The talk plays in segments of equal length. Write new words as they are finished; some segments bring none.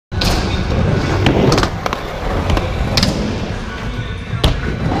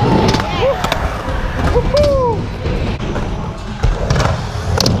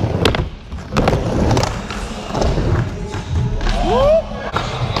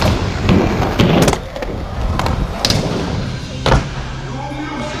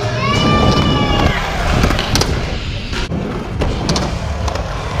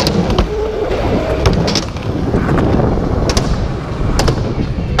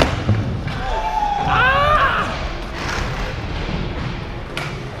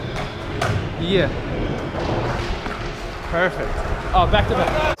Yeah. Perfect. Oh, back to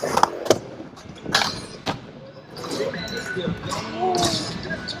back.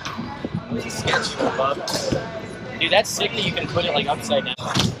 Dude, that's sick that you can put it like upside down.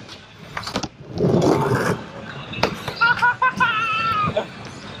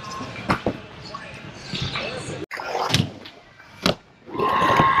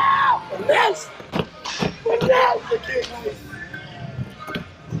 Yes! Yes!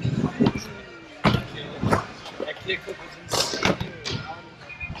 That kickflip was insane.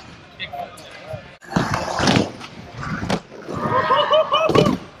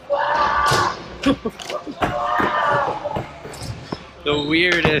 The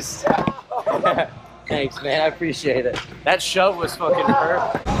weirdest. Thanks, man. I appreciate it. That shove was fucking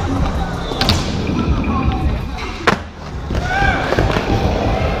perfect.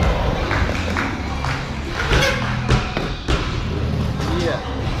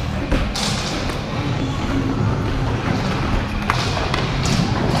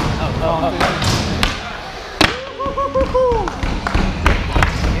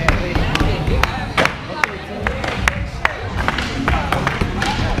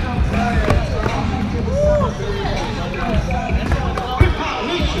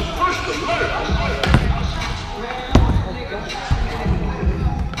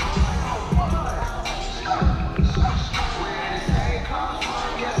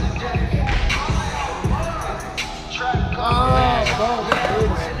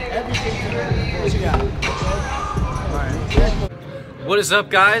 What is up,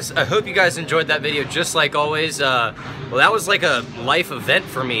 guys? I hope you guys enjoyed that video just like always. Well, that was like a life event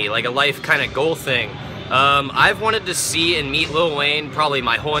for me, like a life kind of goal thing. I've wanted to see and meet Lil Wayne probably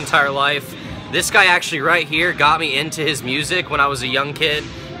my whole entire life. This guy actually right here got me into his music when I was a young kid,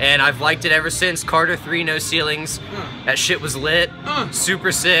 and I've liked it ever since. Carter 3, No Ceilings. That shit was lit,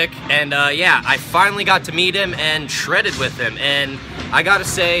 super sick, and yeah, I finally got to meet him and shredded with him, and I gotta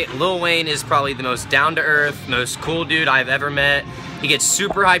say, Lil Wayne is probably the most down-to-earth, most cool dude I've ever met. He gets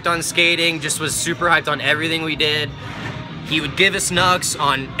super hyped on skating, just was super hyped on everything we did. He would give us nugs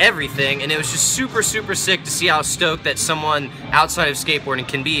on everything, and it was just super, super sick to see how stoked that someone outside of skateboarding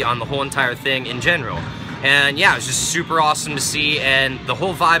can be on the whole entire thing in general. And yeah, it was just super awesome to see, and the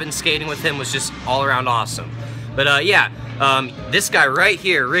whole vibe in skating with him was just all around awesome. But yeah, this guy right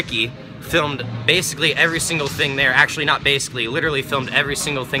here, Ricky, filmed basically every single thing there. Actually, not basically, literally filmed every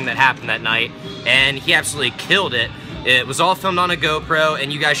single thing that happened that night, and he absolutely killed it. It was all filmed on a GoPro,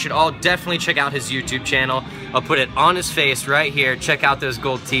 and you guys should all definitely check out his YouTube channel. I'll put it on his face right here. Check out those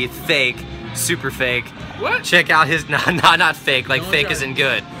gold teeth. Fake. Super fake. What? Check out his... not fake. Like, fake isn't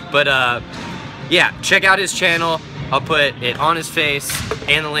good. But, yeah. Check out his channel. I'll put it on his face,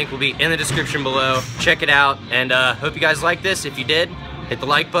 and the link will be in the description below. Check it out, and hope you guys like this. If you did, hit the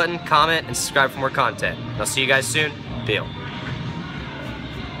like button, comment, and subscribe for more content. I'll see you guys soon. Peel.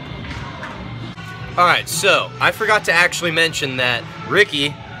 Alright, so, I forgot to actually mention that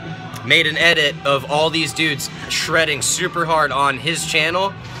Ricky made an edit of all these dudes shredding super hard on his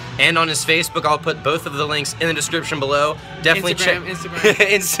channel and on his Facebook. I'll put both of the links in the description below. Definitely Instagram.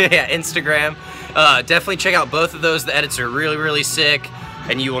 Definitely check out both of those. The edits are really, really sick,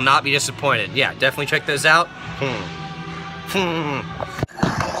 and you will not be disappointed. Yeah, definitely check those out.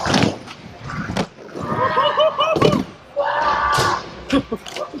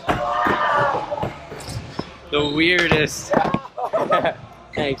 The weirdest.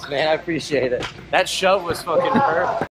 Thanks, man. I appreciate it. That shove was fucking perfect.